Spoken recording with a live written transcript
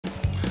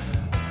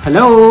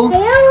Hello.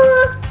 Hello.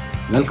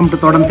 Welcome to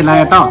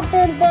Thotanthillaya Talks.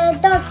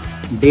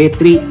 Day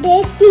 3. Day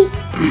 3.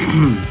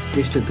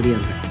 Just 3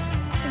 ಅಂದ್ರೆ.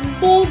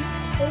 Day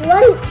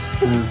 1.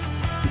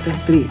 Okay,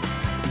 3.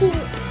 3.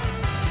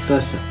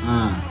 First.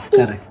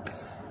 Correct.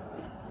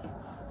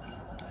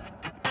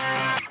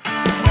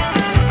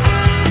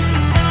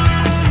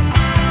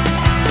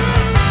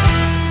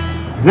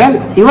 Well,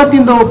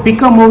 ಇವತ್ತಿಂದು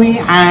pick a movie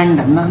and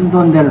ನಂದು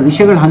ಒಂದೆರಡು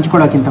ವಿಷಯಗಳು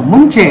ಹಂಚ್ಕೊಳ್ಳೋಕ್ಕಿಂತ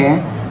ಮುಂಚೆ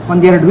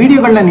ಒಂದೆರಡು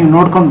ವಿಡಿಯೋಗಳನ್ನ ನೀವು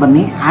ನೋಡ್ಕೊಂಡು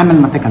ಬನ್ನಿ, ಆಮೇಲೆ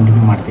ಮತ್ತೆ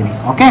ಕಂಟಿನ್ಯೂ ಮಾಡ್ತೀನಿ.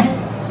 Okay,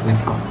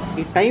 let's go.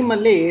 ಈ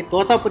ಟೈಮಲ್ಲಿ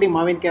ತೋತಾಪುರಿ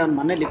ಮಾವಿನಕಾಯಿ ಒಂದು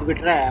ಮನೇಲಿ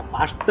ಇದ್ಬಿಟ್ರೆ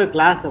ಫಸ್ಟ್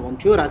ಕ್ಲಾಸ್.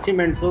 ಒಂಚೂರು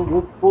ಹಸಿಮೆಣಸು,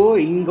 ಉಪ್ಪು,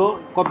 ಹಿಂಗು,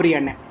 ಕೊಬ್ಬರಿ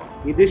ಎಣ್ಣೆ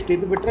ಇದಿಷ್ಟು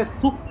ಇದ್ಬಿಟ್ರೆ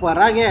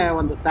ಸೂಪರಾಗೆ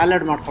ಒಂದು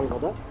ಸ್ಯಾಲಡ್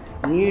ಮಾಡ್ಕೊಳ್ಬೋದು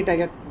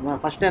ನೀಟಾಗಿ.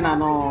 ಫಸ್ಟೇ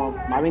ನಾನು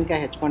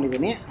ಮಾವಿನಕಾಯಿ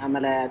ಹೆಚ್ಕೊಂಡಿದ್ದೀನಿ,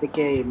 ಆಮೇಲೆ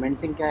ಅದಕ್ಕೆ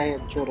ಮೆಣಸಿನ್ಕಾಯಿ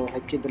ಚೂರು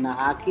ಹೆಚ್ಚಿದ್ದನ್ನು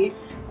ಹಾಕಿ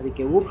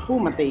ಅದಕ್ಕೆ ಉಪ್ಪು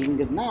ಮತ್ತು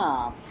ಹಿಂಗನ್ನ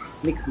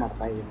ಮಿಕ್ಸ್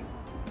ಮಾಡ್ತಾಯಿದ್ದೀನಿ.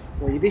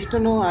 ಸೊ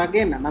ಇದಿಷ್ಟೂ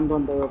ಹಾಗೆ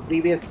ನನ್ನದೊಂದು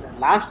ಪ್ರೀವಿಯಸ್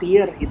ಲಾಸ್ಟ್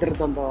ಇಯರ್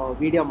ಇದರದ್ದೊಂದು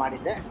ವಿಡಿಯೋ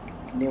ಮಾಡಿದ್ದೆ.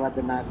 ನೀವು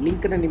ಅದನ್ನು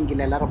ಲಿಂಕ್ನ ನಿಮ್ಗೆ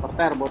ಇಲ್ಲೆಲ್ಲರೂ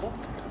ಬರ್ತಾ ಇರ್ಬೋದು,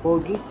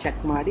 ಹೋಗಿ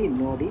ಚೆಕ್ ಮಾಡಿ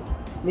ನೋಡಿ.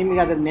 ನಿಮಗೆ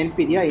ಅದನ್ನು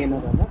ನೆನಪಿದೆಯಾ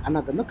ಏನೋದನ್ನು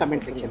ಅನ್ನೋದನ್ನು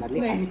ಕಮೆಂಟ್ ಸೆಕ್ಷನಲ್ಲಿ.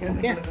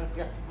 ಓಕೆ,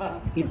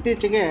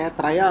 ಇತ್ತೀಚೆಗೆ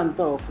ತ್ರಯ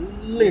ಅಂತೂ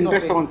ಫುಲ್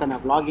ಇಂಟ್ರೆಸ್ಟ್ ತೊಗೊತಾನೆ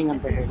ವ್ಲಾಗಿಂಗ್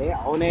ಅಂತ ಹೇಳಿ.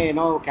 ಅವನೇ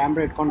ಏನೋ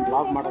ಕ್ಯಾಮ್ರಾ ಇಟ್ಕೊಂಡು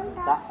ವ್ಲಾಗ್ ಮಾಡೋದು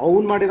ಅಂತ.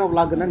 ಅವ್ನು ಮಾಡಿರೋ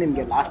ವ್ಲಾಗನ್ನು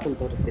ನಿಮಗೆ ಲಾಸ್ಟಲ್ಲಿ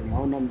ತೋರಿಸ್ತೀನಿ.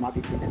 ಅವನೊಂದು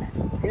ಮಾಡಿಟ್ಟಿದ್ದೇನೆ.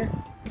 ಓಕೆ,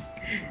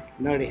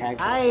 ನೋಡಿ ಹೇಗೆ.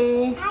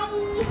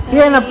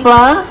 ಏನಪ್ಪ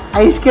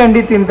ಐಸ್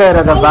ಕ್ಯಾಂಡಿ ತಿಂತ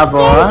ಇರೋದ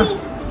ಬಾಬು?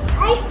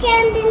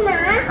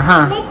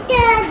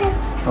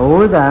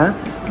 ಹೌದಾ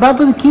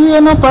ಬಾಬು? ಕಿವಿ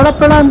ಏನೋ ಪಳ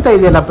ಪಳ ಅಂತ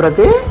ಇದೆಯಲ್ಲ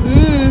ಪ್ರತಿ.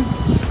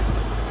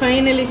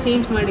 ಫೈನಲಿ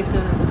ಚೇಂಜ್ ಮಾಡಿತ್ತು.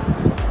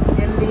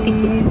 ಎಲ್ಲಿ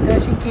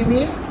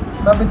ಕಿವಿ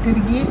ಬಾಬು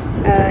ತಿರುಗಿ?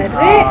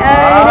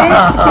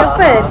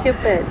 Super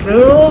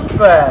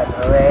super,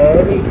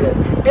 very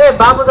good. ಏ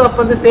ಬಾಬುದು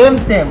ಅಪ್ಪಂದು ಸೇಮ್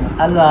ಸೇಮ್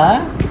ಅಲ್ವಾ?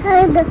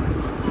 ಹೌದು.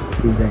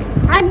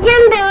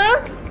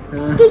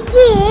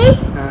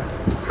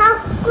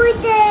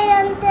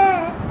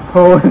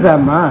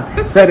 ಹೌದಮ್ಮ,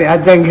 ಸರಿ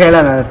ಅಜ್ಜಂಗೆ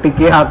ಹೇಳೋಣ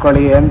ಟಿಕ್ಕಿ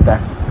ಹಾಕೊಳ್ಳಿ ಅಂತ,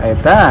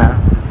 ಆಯ್ತಾ?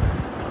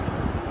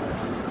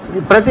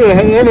 ಪ್ರತಿ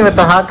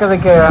ಏನಿವತ್ತು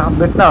ಹಾಕೋದಕ್ಕೆ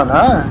ಬಿಟ್ಟವನ?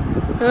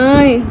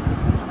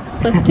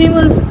 First time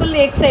was full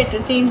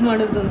excited change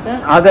ಮಾಡೋದು ಅಂತ.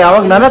 ಅದೇ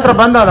ಅವಾಗ ನನ್ನ ಹತ್ರ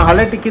ಬಂದವನು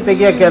ಹಳೆ ಟಿಕ್ಕಿ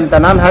ತೆಗಿಯಕ್ಕೆ ಅಂತ.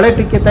 ನಾನು ಹಳೆ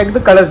ಟಿಕ್ಕಿ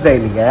ತೆಗೆದು ಕಳಿಸ್ದೆ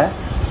ಇಲ್ಲಿಗೆ.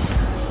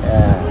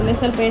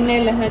 ಸ್ವಲ್ಪ ಎಣ್ಣೆ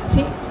ಎಲ್ಲ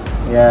ಹಚ್ಚಿ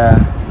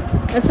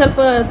ಅದು ಸ್ವಲ್ಪ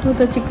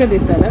ತೂತ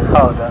ಚಿಕ್ಕದಿತ್ತಲ್ಲ.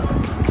 ಹೌದಾ?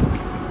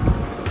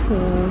 ಸೊ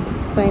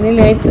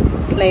ಫೈನಲಿ ಆಯ್ತು,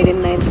 ಸ್ಲೈಡ್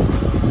ಇನ್ ಆಯ್ತು.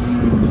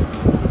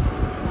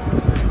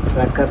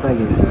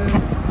 ಸಖತ್ತಾಗಿದೆ.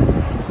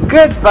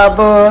 Good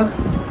Babu,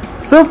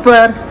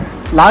 super.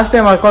 Last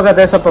time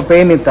ಹಾಕೋಗದೆ ಸ್ವಲ್ಪ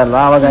ಪೇನ್ ಇತ್ತಲ್ವ,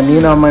 ಅವಾಗ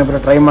ನೀನು ಅಮ್ಮ ಇಬ್ರು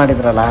ಟ್ರೈ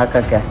ಮಾಡಿದ್ರಲ್ಲ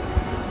ಹಾಕಕ್ಕೆ.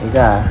 ಈಗ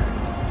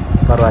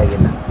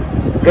ಪರವಾಗಿಲ್ಲ.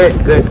 Good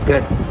good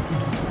good.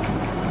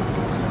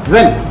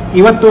 ವೆಲ್,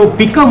 ಇವತ್ತು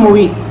ಪಿಕ್ ಅ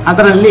ಮೂವಿ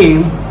ಅದರಲ್ಲಿ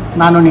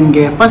ನಾನು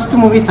ನಿಮಗೆ ಫಸ್ಟ್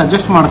ಮೂವಿ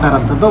ಸಜೆಸ್ಟ್ ಮಾಡ್ತಾ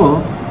ಇರೋಂಥದ್ದು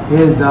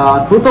ಈಸ್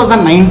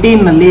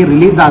 2019ನಲ್ಲಿ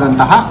ರಿಲೀಸ್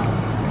ಆದಂತಹ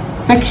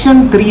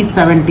section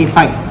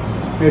 375.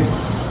 It's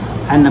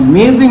on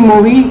amazing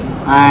movie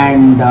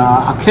and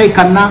Akshay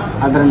Khanna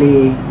ಅದರಲ್ಲಿ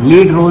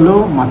ಲೀಡ್ ರೋಲು.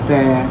 ಮತ್ತು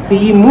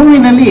ಈ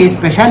ಮೂವಿನಲ್ಲಿ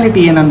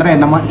ಸ್ಪೆಷಾಲಿಟಿ ಏನಂದರೆ,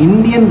 ನಮ್ಮ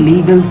ಇಂಡಿಯನ್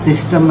ಲೀಗಲ್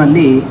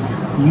ಸಿಸ್ಟಮ್ನಲ್ಲಿ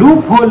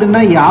ಲೂಪ್ ಹೋಲನ್ನ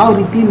ಯಾವ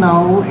ರೀತಿ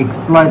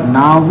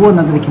ನಾವು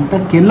ಅನ್ನೋದಕ್ಕಿಂತ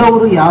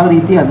ಕೆಲವರು ಯಾವ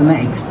ರೀತಿ ಅದನ್ನು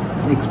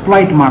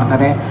ಎಕ್ಸ್ಪ್ಲಾಯ್ಟ್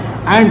ಮಾಡ್ತಾರೆ.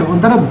 ಆ್ಯಂಡ್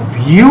ಒಂಥರ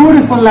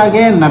ಬ್ಯೂಟಿಫುಲ್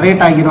ಆಗಿ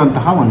ನರೇಟ್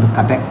ಆಗಿರುವಂತಹ ಒಂದು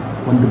ಕತೆ,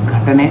 ಒಂದು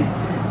ಘಟನೆ.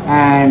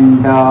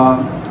 ಆ್ಯಂಡ್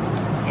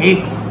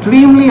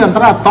ಎಕ್ಸ್ಟ್ರೀಮ್ಲಿ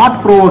ಒಂಥರ ಥಾಟ್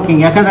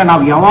ಪ್ರೊವೋಕಿಂಗ್. ಯಾಕಂದರೆ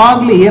ನಾವು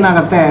ಯಾವಾಗಲೂ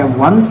ಏನಾಗುತ್ತೆ,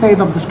 ಒನ್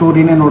ಸೈಡ್ ಆಫ್ ದ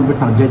ಸ್ಟೋರಿನೇ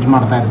ನೋಡ್ಬಿಟ್ಟು ನಾವು ಜಡ್ಜ್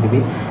ಮಾಡ್ತಾ ಇರ್ತೀವಿ.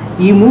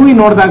 ಈ movie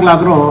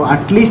ನೋಡಿದಾಗಲಾದರೂ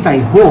at least I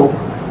hope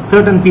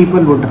certain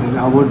people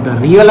would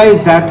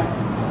realise that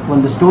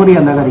ಒಂದು ಸ್ಟೋರಿ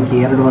ಅಂದಾಗ ಅದಕ್ಕೆ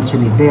 2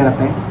 ವರ್ಷನ್ ಇದ್ದೇ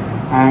ಇರುತ್ತೆ.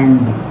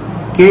 ಆ್ಯಂಡ್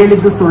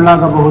ಕೇಳಿದ್ದು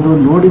ಸುಳ್ಳಾಗಬಹುದು,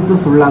 ನೋಡಿದ್ದು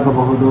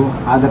ಸುಳ್ಳಾಗಬಹುದು,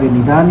 ಆದರೆ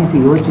ನಿಧಾನಿಸಿ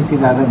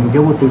ಯೋಚಿಸಿದಾಗ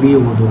ನಿಜವೂ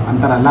ತಿಳಿಯುವುದು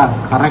ಅಂತಾರಲ್ಲ,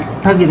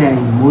 ಕರೆಕ್ಟಾಗಿದೆ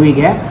ಈ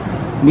ಮೂವಿಗೆ.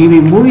 ನೀವು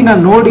ಈ ಮೂವಿನ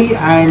ನೋಡಿ.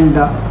 ಆ್ಯಂಡ್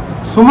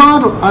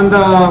ಸುಮಾರು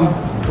ಒಂದು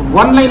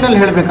ಒನ್ ಲೈನಲ್ಲಿ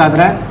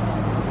ಹೇಳಬೇಕಾದ್ರೆ,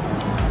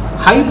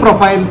 high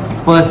profile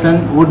person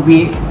would be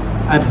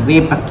a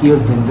rape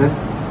accused in this,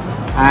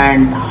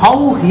 and how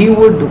he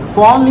would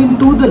fall in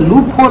to the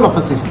loop hole of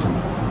a system.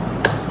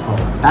 So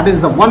that is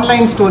the one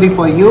line story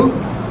for you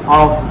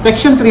of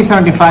section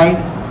 375.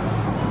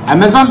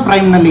 Amazon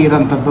ಪ್ರೈಮ್ನಲ್ಲಿ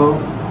ಇರೋಂಥದ್ದು.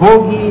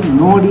 ಹೋಗಿ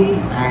ನೋಡಿ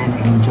and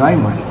enjoy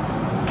ಮಾಡಿ.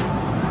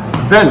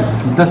 Well,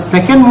 the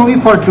second movie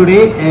for today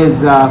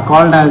is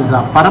called as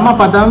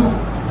ಪರಮಪದಂ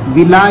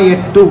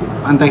ವಿಲಾಯಟ್ಟು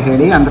ಅಂತ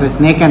ಹೇಳಿ, ಅಂದರೆ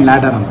snake and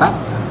ladder ಅಂತ.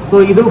 So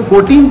ಇದು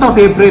 14th of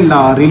April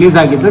release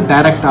ಆಗಿದ್ದು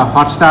direct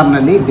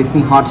ಹಾಟ್ಸ್ಟಾರ್ನಲ್ಲಿ,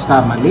 Disney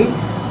ಹಾಟ್ಸ್ಟಾರ್ನಲ್ಲಿ.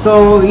 So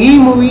ಈ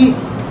ಮೂವಿ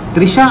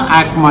ತ್ರಿಷಾ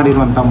ಆ್ಯಕ್ಟ್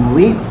ಮಾಡಿರುವಂಥ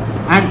ಮೂವಿ.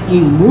 ಆ್ಯಂಡ್ ಈ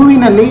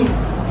ಮೂವಿನಲ್ಲಿ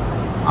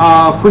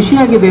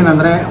ಖುಷಿಯಾಗಿದೆ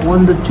ಏನಂದರೆ,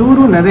 ಒಂದು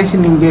ಚೂರು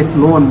ನರೇಷನ್ ನಿಮಗೆ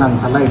ಸ್ಲೋ ಅಂತ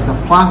ಅನ್ಸಲ್ಲ. It's a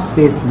fast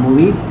paced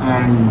movie.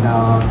 And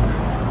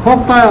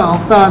ಹೋಗ್ತಾ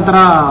ಹೋಗ್ತಾ ಒಂಥರ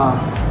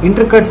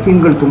ಇಂಟ್ರಿಕಟ್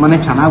ಸೀನ್ಗಳು ತುಂಬಾ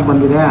ಚೆನ್ನಾಗಿ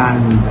ಬಂದಿದೆ.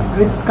 And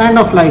it's kind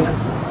of like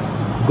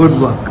good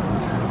work.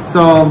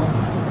 So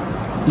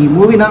ಈ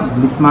ಮೂವಿನ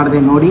ಮಿಸ್ ಮಾಡದೆ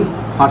ನೋಡಿ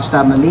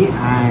ಹಾಟ್ಸ್ಟಾರ್ನಲ್ಲಿ.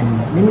 ಆ್ಯಂಡ್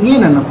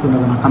ನಿಮಗೇನು ಅನ್ನಿಸ್ತು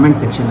ಅನ್ನೋದನ್ನು ಕಮೆಂಟ್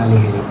ಸೆಕ್ಷನಲ್ಲಿ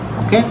ಹೇಳಿ.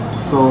 Okay,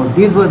 so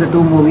these were the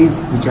 2 movies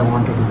which I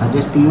wanted to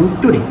suggest to you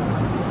today.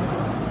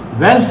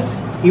 Well,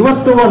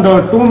 ಇವತ್ತು ಒಂದು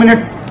 2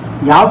 minutes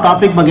ಯಾವ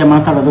ಟಾಪಿಕ್ ಬಗ್ಗೆ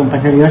ಮಾತಾಡೋದು ಅಂತ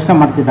ಹೇಳಿ ಯೋಚನೆ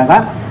ಮಾಡ್ತಿದ್ದಾಗ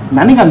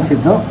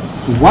ನನಗನ್ಸಿದ್ದು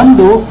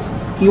ಒಂದು,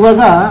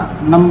 ಇವಾಗ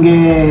ನಮಗೆ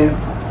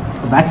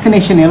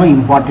ವ್ಯಾಕ್ಸಿನೇಷನ್ ಏನೋ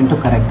ಇಂಪಾರ್ಟೆಂಟು,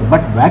 ಕರೆಕ್ಟ್.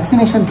 ಬಟ್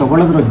ವ್ಯಾಕ್ಸಿನೇಷನ್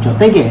ತಗೊಳ್ಳೋದ್ರ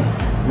ಜೊತೆಗೆ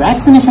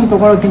ವ್ಯಾಕ್ಸಿನೇಷನ್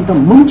ತಗೊಳ್ಳೋಕ್ಕಿಂತ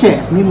ಮುಂಚೆ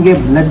ನಿಮಗೆ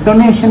ಬ್ಲಡ್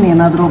ಡೊನೇಷನ್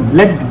ಏನಾದರೂ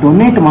ಬ್ಲಡ್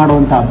ಡೊನೇಟ್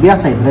ಮಾಡುವಂಥ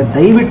ಅಭ್ಯಾಸ ಇದ್ದರೆ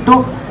ದಯವಿಟ್ಟು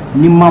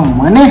ನಿಮ್ಮ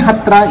ಮನೆ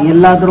ಹತ್ರ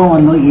ಎಲ್ಲಾದರೂ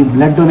ಒಂದು ಈ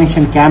ಬ್ಲಡ್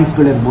ಡೊನೇಷನ್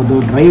ಕ್ಯಾಂಪ್ಸ್ಗಳಿರ್ಬೋದು,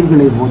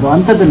 ಡ್ರೈವ್ಗಳಿರ್ಬೋದು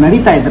ಅಂಥದ್ದು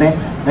ನಡೀತಾ ಇದ್ದರೆ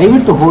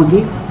ದಯವಿಟ್ಟು ಹೋಗಿ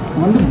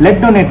ಒಂದು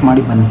ಬ್ಲಡ್ ಡೊನೇಟ್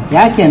ಮಾಡಿ ಬನ್ನಿ.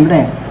 ಯಾಕೆ ಅಂದರೆ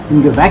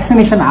ನಿಮಗೆ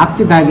ವ್ಯಾಕ್ಸಿನೇಷನ್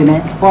ಆಗ್ತಿದ್ದ ಹಾಗೆಯೇ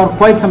for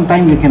quite some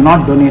time you can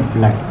not donate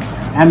blood.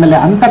 ಆಮೇಲೆ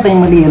ಅಂಥ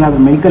ಟೈಮಲ್ಲಿ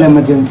ಏನಾದರೂ ಮೆಡಿಕಲ್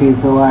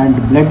ಎಮರ್ಜೆನ್ಸೀಸು ಆ್ಯಂಡ್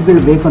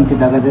ಬ್ಲಡ್ಗಳು ಬೇಕು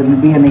ಅಂತಿದ್ದಾಗ there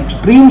will be an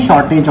extreme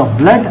shortage of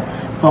blood.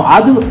 So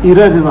ಅದು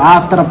ಆ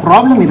ಥರ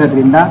ಪ್ರಾಬ್ಲಮ್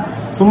ಇರೋದ್ರಿಂದ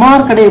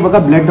ಸುಮಾರು ಕಡೆ ಇವಾಗ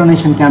ಬ್ಲಡ್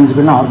ಡೊನೇಷನ್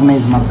ಕ್ಯಾಂಪ್ಸ್ಗಳನ್ನ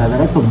ಆರ್ಗನೈಸ್ ಮಾಡ್ತಾ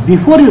ಇದ್ದಾರೆ. So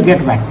before you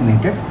get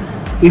vaccinated,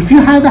 if you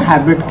have the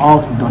habit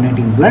of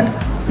donating blood,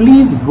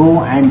 please go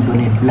and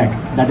donate blood.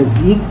 That is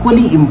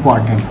equally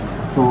important.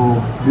 So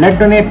blood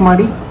donate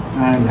ಮಾಡಿ,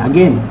 and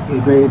again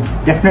it's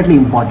definitely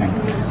important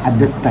at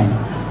this time.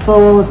 So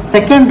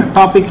second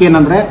topic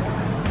ಏನಂದರೆ,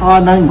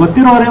 ನನಗೆ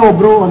ಗೊತ್ತಿರೋರೇ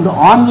ಒಬ್ಬರು ಒಂದು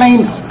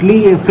online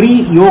free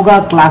ಯೋಗ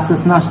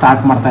ಕ್ಲಾಸಸ್ನ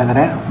start ಮಾಡ್ತಾ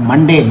ಇದ್ದಾರೆ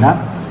ಮಂಡೇಯಿಂದ.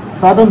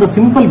 So ಅದೊಂದು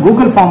simple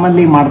Google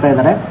ಫಾರ್ಮಲ್ಲಿ ಮಾಡ್ತಾ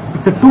ಇದ್ದಾರೆ.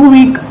 It's a 2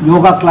 week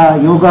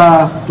yoga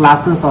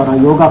classes R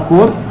yoga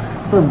course.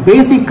 So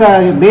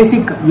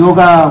basic ಯೋಗ,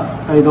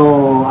 ಇದು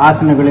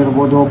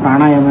ಆಸನಗಳಿರ್ಬೋದು,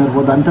 ಪ್ರಾಣಾಯಾಮ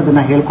ಇರ್ಬೋದು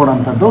ಅಂಥದ್ದನ್ನು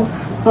ಹೇಳ್ಕೊಡೋಂಥದ್ದು.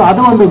 ಸೊ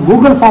ಅದು ಒಂದು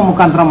ಗೂಗಲ್ ಫಾರ್ಮ್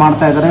ಮುಖಾಂತರ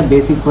ಮಾಡ್ತಾ ಇದ್ದಾರೆ.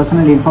 ಬೇಸಿಕ್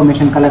ಪರ್ಸನಲ್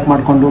ಇನ್ಫಾರ್ಮೇಷನ್ ಕಲೆಕ್ಟ್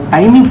ಮಾಡಿಕೊಂಡು,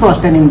 ಟೈಮಿಂಗ್ಸು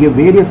ಅಷ್ಟೇ ನಿಮಗೆ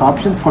ವೇರಿಯಸ್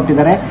ಆಪ್ಷನ್ಸ್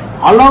ಕೊಟ್ಟಿದ್ದಾರೆ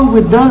along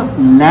with the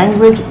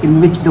language in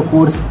which the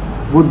course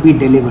would be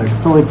delivered.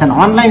 So it's an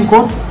online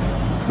course.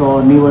 So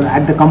ನೀವು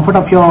at the comfort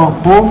of your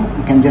home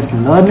you can just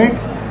learn it.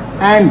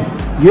 And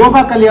ಯೋಗ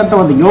ಕಲಿಯುವಂಥ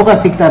ಒಂದು ಯೋಗ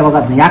ಸಿಗ್ತಾ ಇರುವಾಗ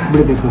ಅದನ್ನ ಯಾಕೆ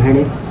ಬಿಡಬೇಕು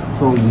ಹೇಳಿ.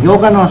 So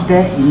ಯೋಗನೂ ಅಷ್ಟೇ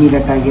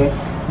ಇಮಿಡಿಯೇಟಾಗಿ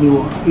ನೀವು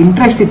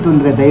ಇಂಟ್ರೆಸ್ಟ್ ಇತ್ತು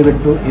ಅಂದರೆ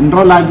ದಯವಿಟ್ಟು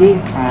ಎನ್ರೋಲ್ ಆಗಿ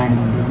ಆ್ಯಂಡ್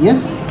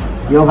ಎಸ್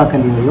ಯೋಗ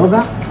ಕಲಿಯುವ ಯೋಗ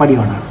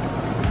ಪಡೆಯೋಣ.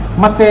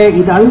 ಮತ್ತು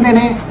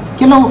ಇದಲ್ಲದೆ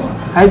ಕೆಲವು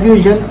ಆ್ಯಸ್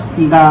ಯೂಶುವಲ್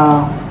ಈಗ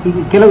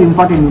ಕೆಲವು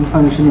ಇಂಪಾರ್ಟೆಂಟ್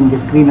ಇನ್ಫಾರ್ಮೇಷನ್ ನಿಮಗೆ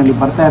ಸ್ಕ್ರೀನಲ್ಲಿ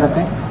ಬರ್ತಾ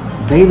ಇರುತ್ತೆ.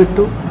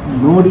 ದಯವಿಟ್ಟು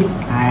ನೋಡಿ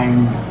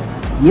and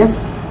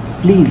yes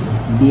please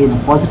be in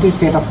positive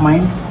state of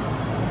mind.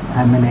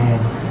 ಆಮೇಲೆ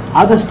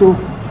ಆದಷ್ಟು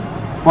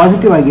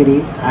ಪಾಸಿಟಿವ್ ಆಗಿರಿ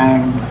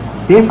ಆ್ಯಂಡ್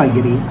ಸೇಫ್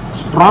ಆಗಿರಿ,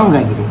 ಸ್ಟ್ರಾಂಗ್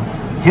ಆಗಿರಿ,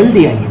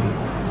 ಹೆಲ್ದಿ ಆಗಿರಿ.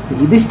 ಸೊ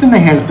ಇದಿಷ್ಟನ್ನು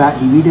ಹೇಳ್ತಾ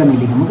ಈ ವಿಡಿಯೋನ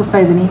ಇಲ್ಲಿಗೆ ಮುಗಿಸ್ತಾ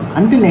ಇದ್ದೀನಿ.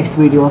 Until next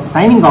video,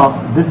 signing off.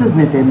 This is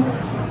Nitin.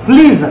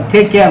 Please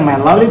take care my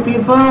lovely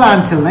people.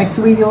 Until next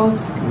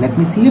videos, let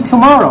me C you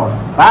tomorrow.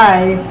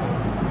 Bye.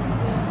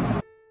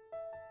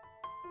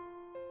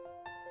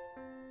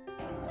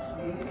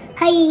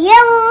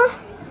 Hello.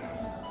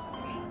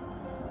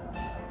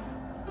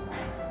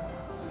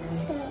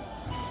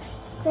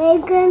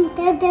 Welcome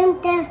to the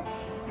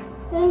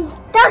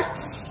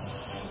touch.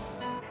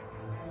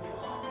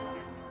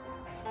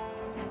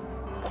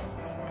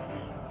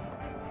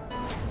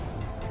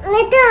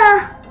 Little.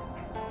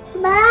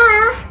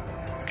 Bye.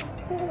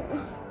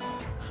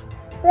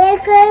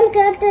 Welcome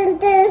to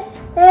the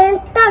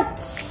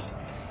touch.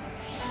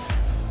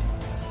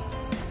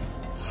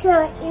 So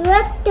you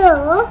have to.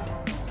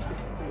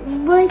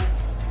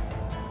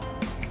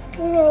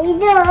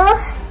 ಇದು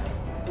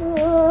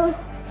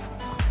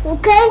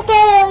current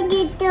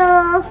ಹೋಗಿತ್ತು,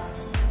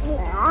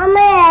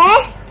 ಆಮೇಲೆ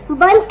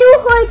ಬಂತು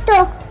ಹೋಯ್ತು,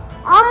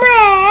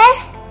 ಆಮೇಲೆ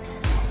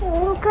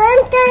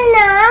ಕರೆಂಟನ್ನ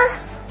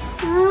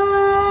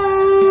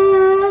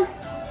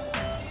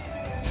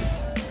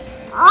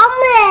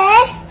ಆಮೇಲೆ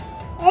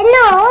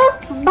ಏನೋ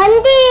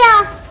ಬಂದಿಲ್ಲ,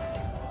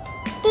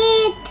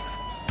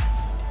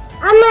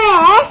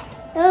 ಆಮೇಲೆ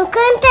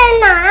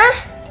ಕರೆಂಟನ್ನ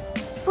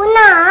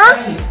ಪುನಃ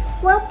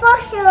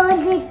ವಾಪಸ್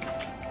ಹೋಗಿತ್ತು.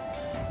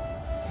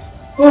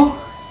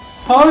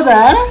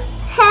 ಹೌದಾ?